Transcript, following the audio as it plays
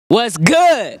What's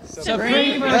good?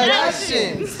 Supreme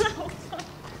Productions.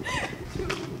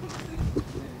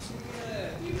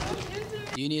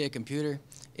 Do you need a computer?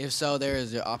 If so, there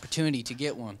is an opportunity to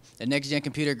get one. The Next Gen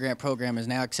Computer Grant Program is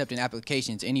now accepting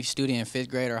applications. Any student in 5th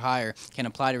grade or higher can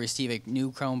apply to receive a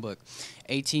new Chromebook.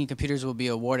 18 computers will be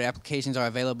awarded. Applications are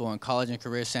available in College and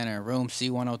Career Center in room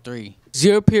C103.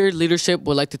 Zero Period Leadership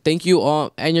would like to thank you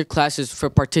all and your classes for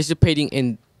participating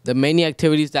in the many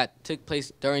activities that took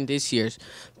place during this year's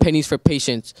Pennies for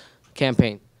Patients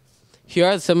campaign. Here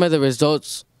are some of the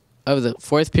results of the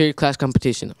 4th period class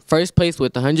competition. First place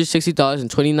with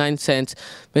 $160.29,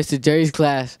 Mr. Jerry's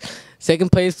class.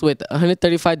 Second place with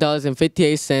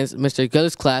 $135.58, Mr.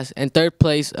 Gullis' class. And third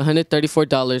place,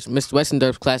 $134, Mr.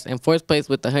 Westendorf's class. And fourth place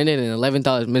with $111,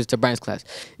 Mr. Bryan's class.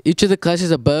 Each of the classes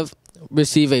above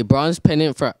receive a bronze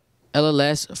pennant for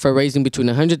LLS for raising between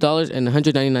 $100 and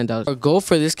 $199. Our goal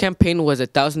for this campaign was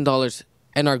 $1,000.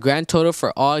 And our grand total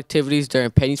for all activities during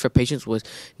Pennies for Patients was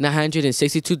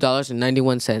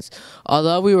 $962.91.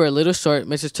 Although we were a little short,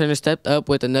 Mrs. Turner stepped up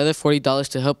with another $40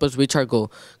 to help us reach our goal.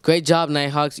 Great job,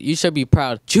 Nighthawks. You should be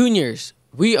proud. Juniors,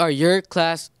 we are your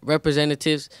class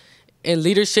representatives in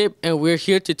leadership, and we're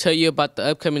here to tell you about the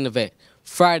upcoming event.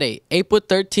 Friday, April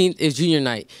 13th is Junior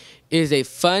Night. It is a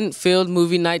fun-filled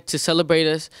movie night to celebrate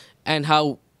us and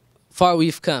how far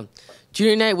we've come.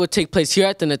 Junior Night will take place here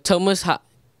at the Natomas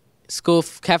School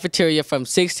cafeteria from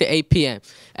 6 to 8 p.m.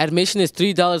 Admission is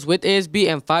 $3 with ASB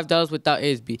and $5 without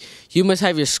ASB. You must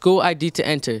have your school ID to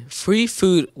enter. Free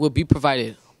food will be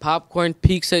provided. Popcorn,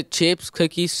 pizza, chips,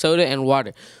 cookies, soda, and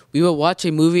water. We will watch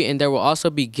a movie, and there will also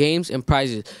be games and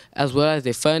prizes, as well as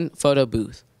a fun photo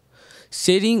booth.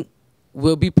 Sitting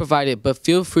will be provided, but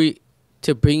feel free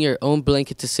to bring your own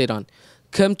blanket to sit on.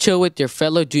 Come chill with your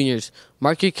fellow juniors.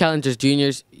 Mark your calendars,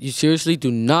 juniors. You seriously do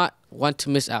not want to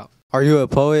miss out. Are you a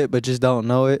poet but just don't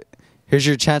know it? Here's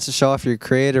your chance to show off your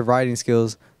creative writing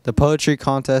skills. The poetry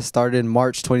contest started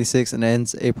March 26th and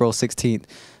ends April 16th.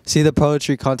 See the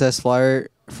poetry contest flyer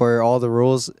for all the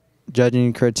rules,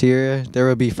 judging criteria. There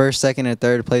will be first, second, and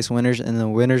third place winners, and the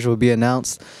winners will be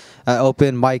announced at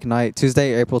open mic night,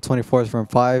 Tuesday, April 24th from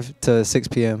 5 to 6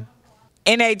 p.m.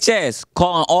 NHS,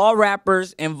 calling all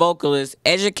rappers and vocalists.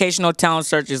 Educational Talent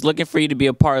Search is looking for you to be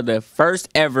a part of the first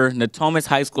ever Natomas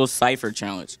High School Cypher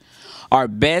Challenge. Our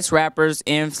best rappers,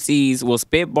 MCs, will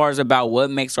spit bars about what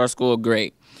makes our school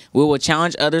great. We will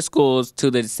challenge other schools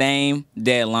to the same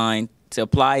deadline. To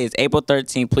apply is April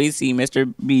 13th. Please see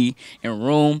Mr. B in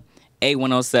room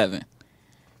A107.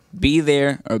 Be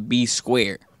there or be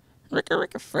square.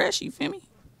 Ricka fresh, you feel me?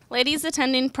 Ladies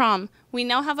attending prom, we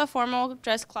now have a formal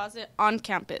dress closet on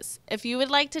campus. If you would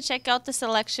like to check out the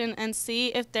selection and see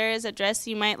if there is a dress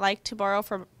you might like to borrow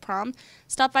for prom,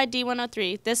 stop by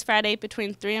D103 this Friday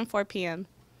between 3 and 4 p.m.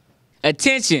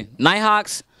 Attention,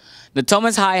 Nighthawks.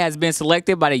 Natomas High has been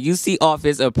selected by the UC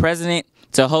Office of President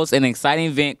to host an exciting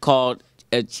event called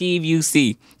Achieve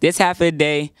UC. This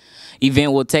half-a-day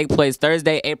event will take place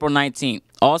Thursday, April 19th.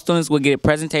 All students will get a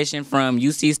presentation from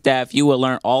UC staff. You will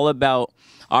learn all about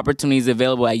opportunities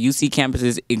available at UC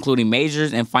campuses, including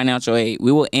majors and financial aid.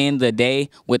 We will end the day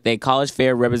with a college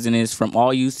fair representatives from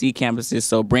all UC campuses,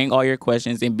 so bring all your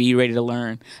questions and be ready to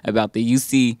learn about the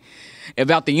University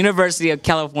of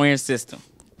California system.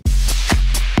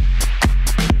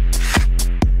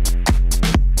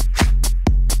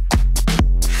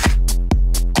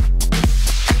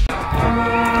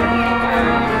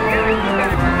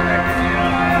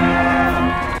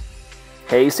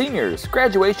 Hey seniors,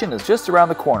 graduation is just around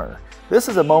the corner. This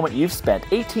is a moment you've spent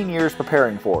 18 years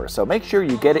preparing for, so make sure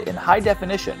you get it in high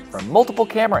definition from multiple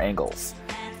camera angles.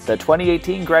 The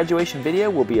 2018 graduation video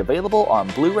will be available on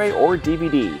Blu-ray or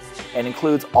DVD and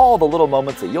includes all the little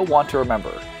moments that you'll want to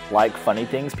remember, like funny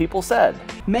things people said.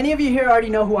 Many of you here already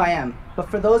know who I am, but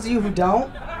for those of you who don't,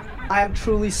 I am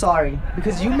truly sorry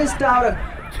because you missed out a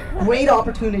great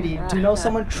opportunity to know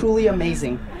someone truly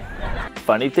amazing.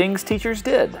 Funny things teachers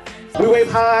did. We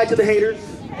wave hi to the haters,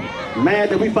 mad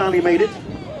that we finally made it.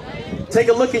 Take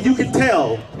a look and you can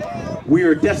tell we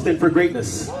are destined for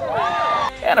greatness.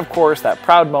 And of course, that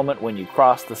proud moment when you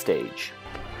cross the stage.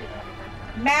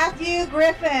 Matthew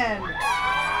Griffin.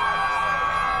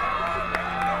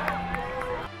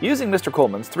 Using Mr.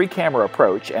 Coleman's 3-camera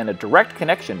approach and a direct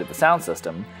connection to the sound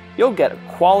system, you'll get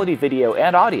quality video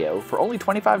and audio for only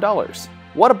 $25.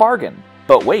 What a bargain!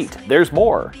 But wait, there's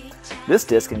more! This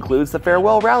disc includes the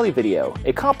Farewell Rally video,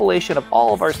 a compilation of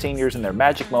all of our seniors and their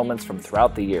magic moments from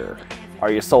throughout the year.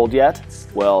 Are you sold yet?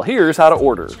 Well, here's how to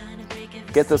order.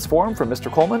 Get this form from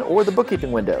Mr. Coleman or the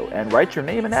bookkeeping window and write your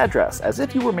name and address as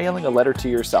if you were mailing a letter to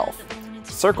yourself.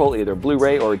 Circle either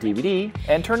Blu-ray or DVD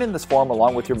and turn in this form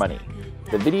along with your money.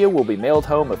 The video will be mailed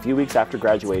home a few weeks after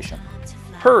graduation.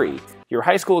 Hurry! Your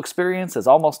high school experience is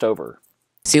almost over.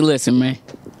 See, listen, man.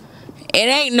 It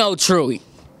ain't no Truey.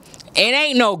 It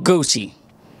ain't no Gucci.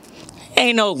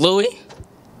 Ain't no Louis.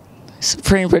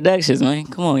 Supreme Productions, man.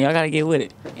 Come on, y'all gotta get with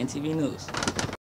it. NTV News.